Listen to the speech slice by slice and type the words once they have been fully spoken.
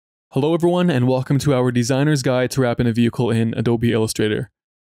Hello everyone and welcome to our designer's guide to wrapping a vehicle in Adobe Illustrator.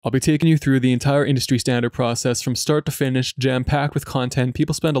 I'll be taking you through the entire industry standard process from start to finish, jam-packed with content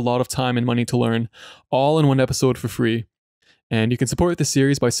people spend a lot of time and money to learn, all in one episode for free. And you can support this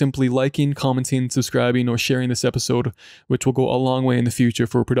series by simply liking, commenting, subscribing, or sharing this episode, which will go a long way in the future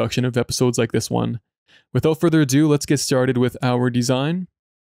for production of episodes like this one. Without further ado, let's get started with our design.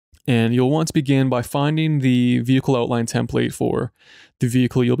 And you'll want to begin by finding the vehicle outline template for the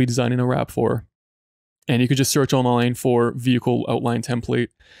vehicle you'll be designing a wrap for. And you could just search online for vehicle outline template.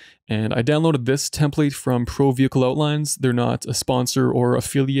 And I downloaded this template from Pro Vehicle Outlines. They're not a sponsor or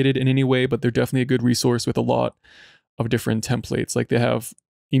affiliated in any way, but they're definitely a good resource with a lot of different templates. Like they have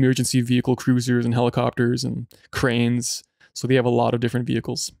emergency vehicle cruisers and helicopters and cranes. So they have a lot of different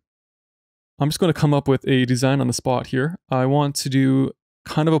vehicles. I'm just going to come up with a design on the spot here. I want to do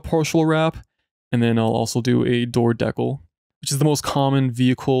kind of a partial wrap, and then I'll also do a door decal, which is the most common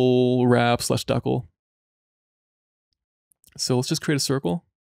vehicle wrap / decal. So let's just create a circle,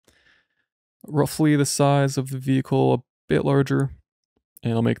 roughly the size of the vehicle, a bit larger,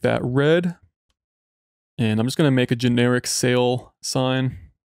 and I'll make that red. And I'm just going to make a generic sale sign.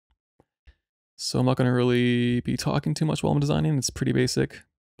 So I'm not going to really be talking too much while I'm designing. It's pretty basic,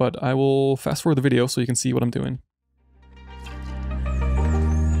 but I will fast forward the video so you can see what I'm doing.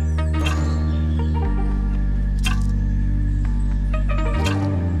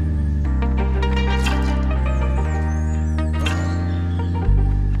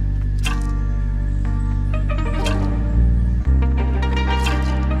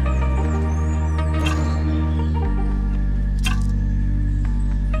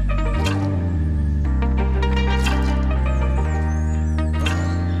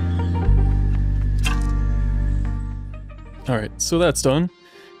 Alright, so that's done.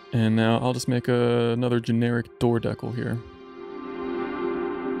 And now I'll just make another generic door decal here.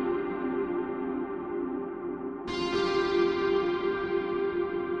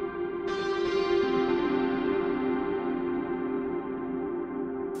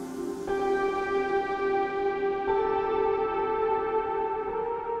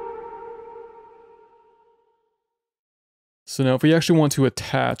 So now if we actually want to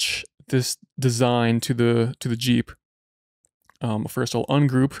attach this design to the Jeep, first I'll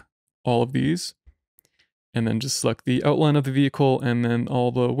ungroup all of these and then just select the outline of the vehicle and then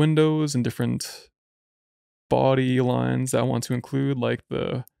all the windows and different body lines that I want to include, like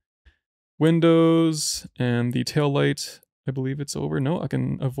the windows and the tail light. I believe it's over. No, I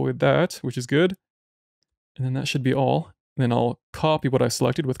can avoid that, which is good. And then that should be all. Then I'll copy what I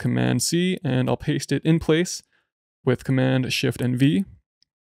selected with Command C and I'll paste it in place with Command Shift and V.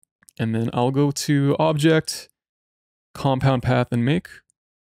 And then I'll go to Object, Compound Path, and Make.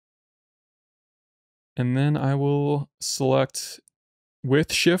 And then I will select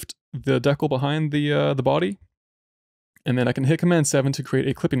with Shift the decal behind the body. And then I can hit Command 7 to create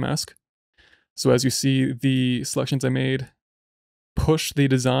a clipping mask. So as you see, the selections I made push the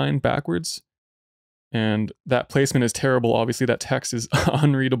design backwards. And that placement is terrible. Obviously, that text is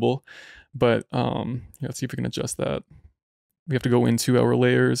unreadable. But let's see if we can adjust that. We have to go into our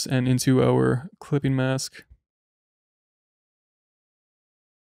layers and into our clipping mask.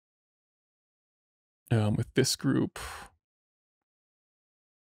 With this group.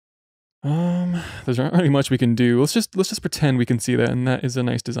 There's not really much we can do. Let's just pretend we can see that, and that is a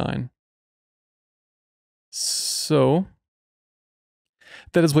nice design. So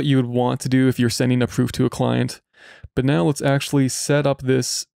that is what you would want to do if you're sending a proof to a client. But now let's actually set up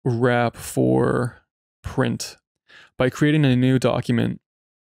this wrap for print by creating a new document.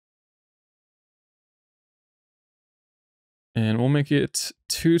 And we'll make it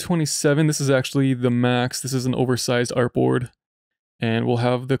 227. This is actually the max. This is an oversized artboard. And we'll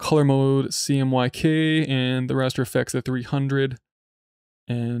have the color mode CMYK and the raster effects at 300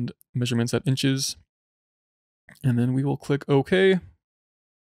 and measurements at inches. And then we will click OK.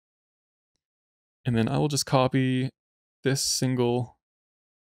 And then I will just copy this single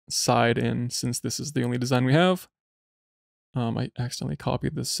side in, since this is the only design we have. I accidentally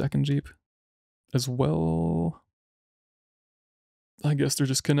copied the second Jeep as well. I guess they're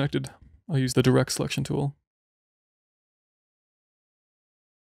just connected. I'll use the direct selection tool.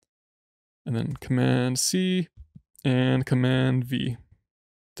 And then Command C and Command V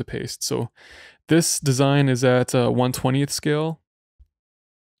to paste. So this design is at 1/20th scale,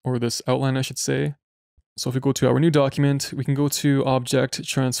 or this outline I should say. So if we go to our new document, we can go to Object,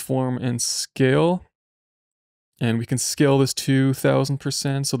 Transform, and Scale. And we can scale this to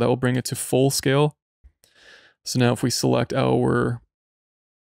 1000%, so that will bring it to full scale. So now if we select our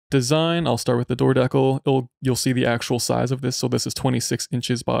design, I'll start with the door decal. You'll see the actual size of this. So this is 26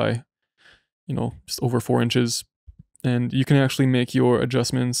 inches by, just over 4 inches. And you can actually make your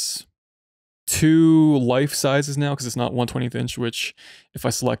adjustments to life sizes now because it's not 1/20th inch, which if I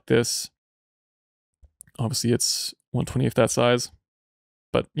select this, obviously it's 1/20th that size.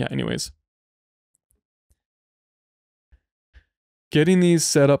 But yeah, anyways. Getting these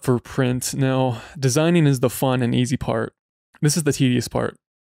set up for print. Now, designing is the fun and easy part. This is the tedious part.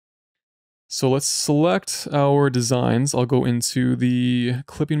 So let's select our designs. I'll go into the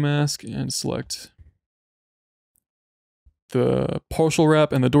clipping mask and select the partial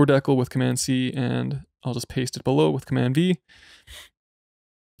wrap and the door decal with Command C, and I'll just paste it below with Command V.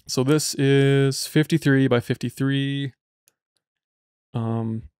 So this is 53 by 53.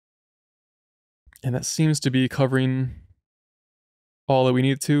 And that seems to be covering all that we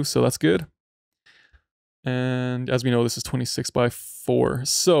need to, so that's good. And as we know, this is 26 by 4.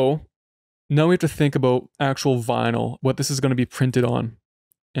 So now we have to think about actual vinyl, what this is going to be printed on.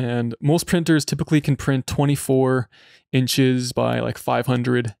 And most printers typically can print 24 inches by like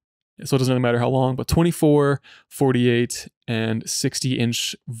 500. So it doesn't really matter how long, but 24, 48, and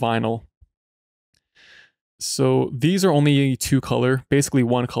 60-inch vinyl. So these are only 2 color, basically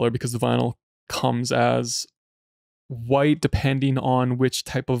 1 color, because the vinyl comes as white depending on which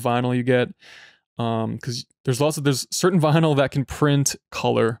type of vinyl you get. Because there's certain vinyl that can print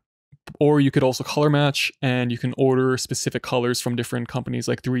color, or you could also color match, and you can order specific colors from different companies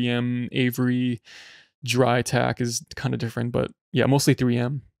like 3M, Avery, Dry Tack is kind of different, but yeah, mostly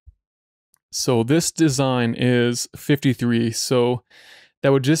 3M. So this design is 53, so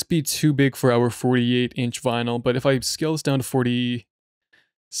that would just be too big for our 48-inch vinyl. But if I scale this down to 46,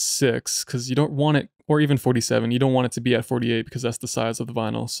 because you don't want it, or even 47, you don't want it to be at 48 because that's the size of the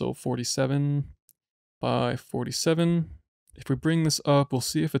vinyl. So 47 by 47. If we bring this up, we'll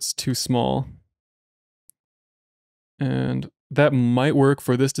see if it's too small. And that might work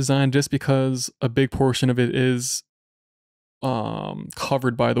for this design just because a big portion of it is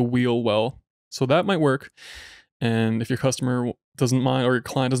covered by the wheel well. So that might work. And if your customer doesn't mind, or your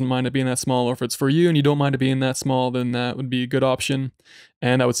client doesn't mind it being that small, or if it's for you and you don't mind it being that small, then that would be a good option.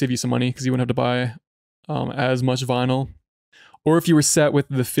 And that would save you some money because you wouldn't have to buy as much vinyl. Or if you were set with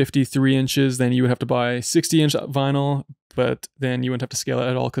the 53 inches, then you would have to buy 60-inch vinyl, but then you wouldn't have to scale it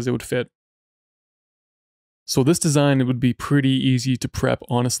at all because it would fit. So this design, it would be pretty easy to prep,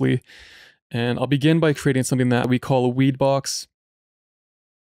 honestly. And I'll begin by creating something that we call a weed box.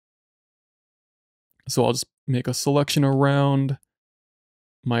 So I'll just make a selection around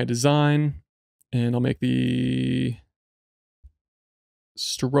my design, and I'll make the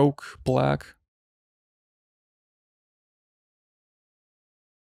stroke black.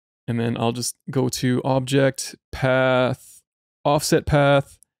 And then I'll just go to Object, Path, Offset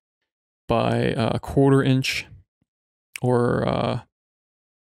Path by a 1/4 inch, or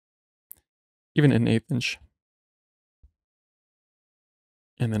even an 1/8 inch.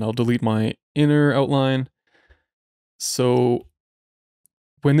 And then I'll delete my inner outline. So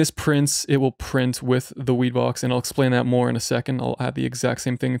when this prints, it will print with the weed box, and I'll explain that more in a second. I'll add the exact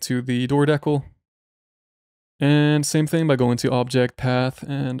same thing to the door decal. And same thing by going to Object, Path,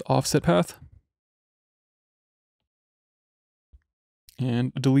 and Offset Path.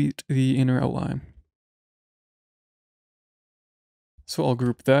 And delete the inner outline. So I'll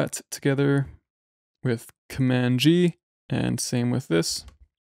group that together with Command G, and same with this.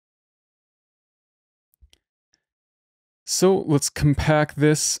 So let's compact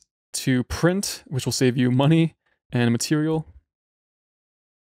this to print, which will save you money and material.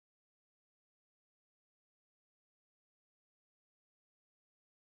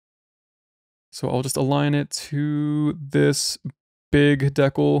 So I'll just align it to this big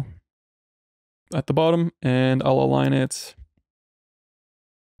decal at the bottom, and I'll align it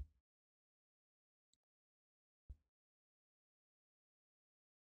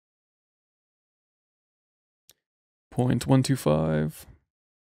 .125.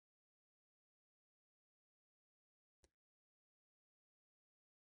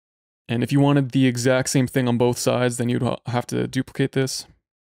 And if you wanted the exact same thing on both sides, then you'd have to duplicate this.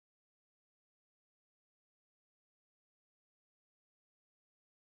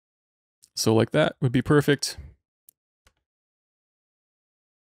 So like that would be perfect.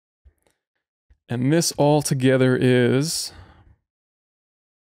 And this all together is,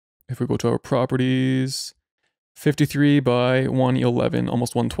 if we go to our properties, 53 by 111,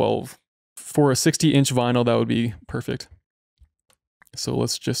 almost 112. For a 60-inch vinyl, that would be perfect. So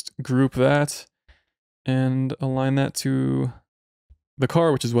let's just group that and align that to the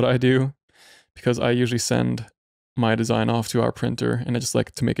car, which is what I do, because I usually send my design off to our printer, and I just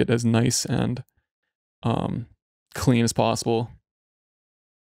like to make it as nice and clean as possible.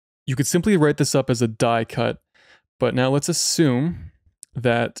 You could simply write this up as a die cut, but now let's assume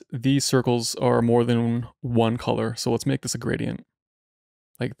that these circles are more than one color. So let's make this a gradient,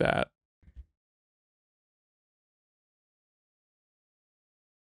 like that.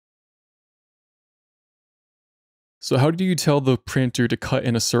 So how do you tell the printer to cut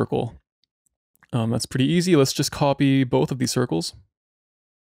in a circle? That's pretty easy. Let's just copy both of these circles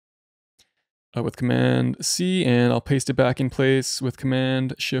with Command C, and I'll paste it back in place with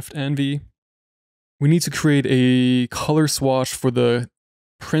Command Shift and V. We need to create a color swatch for the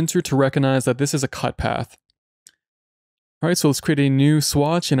printer to recognize that this is a cut path. All right, so let's create a new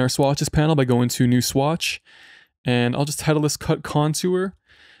swatch in our swatches panel by going to New Swatch, and I'll just title this Cut Contour.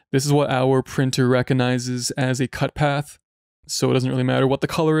 This is what our printer recognizes as a cut path, so it doesn't really matter what the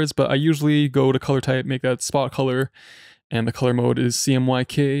color is, but I usually go to color type, make that spot color, and the color mode is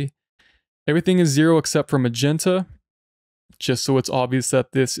CMYK. Everything is 0 except for magenta, just so it's obvious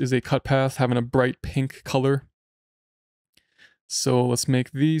that this is a cut path having a bright pink color. So let's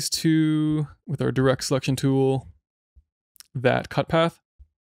make these two with our direct selection tool that cut path.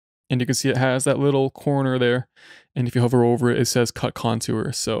 And you can see it has that little corner there. And if you hover over it, it says cut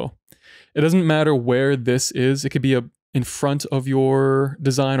contour. So it doesn't matter where this is. It could be in front of your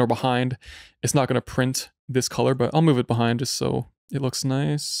design or behind. It's not going to print this color, but I'll move it behind just so it looks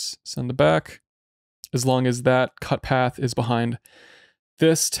nice. Send it back. As long as that cut path is behind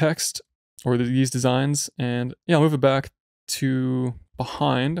this text or these designs. And yeah, I'll move it back to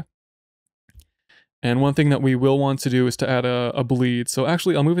behind. And one thing that we will want to do is to add a bleed. So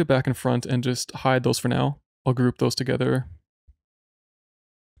actually, I'll move it back in front and just hide those for now. I'll group those together.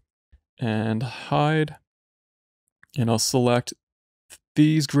 And hide. And I'll select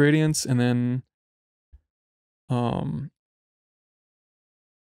these gradients and then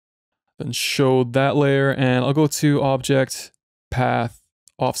show that layer, and I'll go to Object, Path,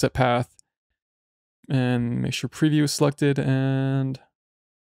 Offset Path, and make sure Preview is selected, and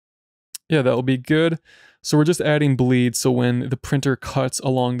yeah, that will be good. So we're just adding bleed, so when the printer cuts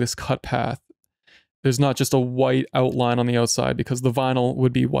along this cut path, there's not just a white outline on the outside, because the vinyl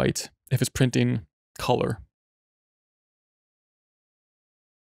would be white if it's printing color.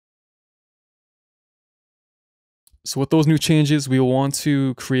 So with those new changes, we will want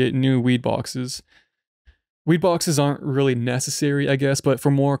to create new weed boxes. Weed boxes aren't really necessary, I guess, but for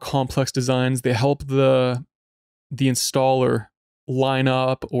more complex designs, they help the installer line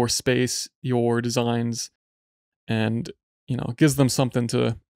up or space your designs, and gives them something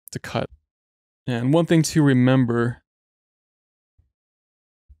to cut. And one thing to remember,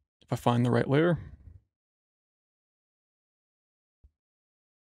 if I find the right layer,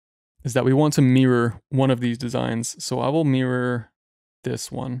 is that we want to mirror one of these designs. So I will mirror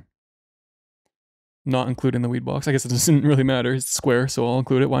this one, not including the weed box. I guess it doesn't really matter. It's square, so I'll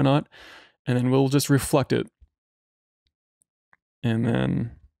include it. Why not? And then we'll just reflect it. And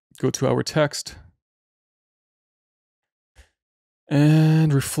then go to our text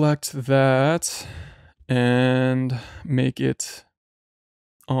and reflect that and make it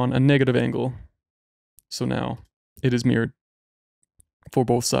on a negative angle. So now it is mirrored for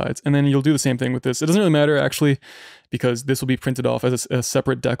both sides. And then you'll do the same thing with this. It doesn't really matter actually, because this will be printed off as a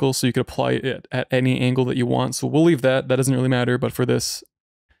separate decal, so you could apply it at any angle that you want. So we'll leave that. That doesn't really matter, but for this,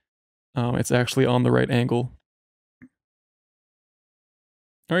 it's actually on the right angle.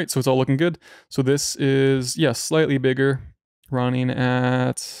 All right, so it's all looking good. So this is, yes, slightly bigger, running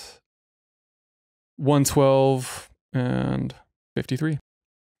at 112 and 53.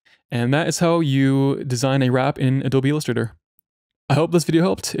 And that is how you design a wrap in Adobe Illustrator. I hope this video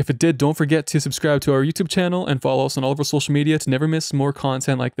helped. If it did, don't forget to subscribe to our YouTube channel and follow us on all of our social media to never miss more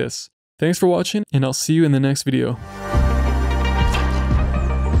content like this. Thanks for watching, and I'll see you in the next video.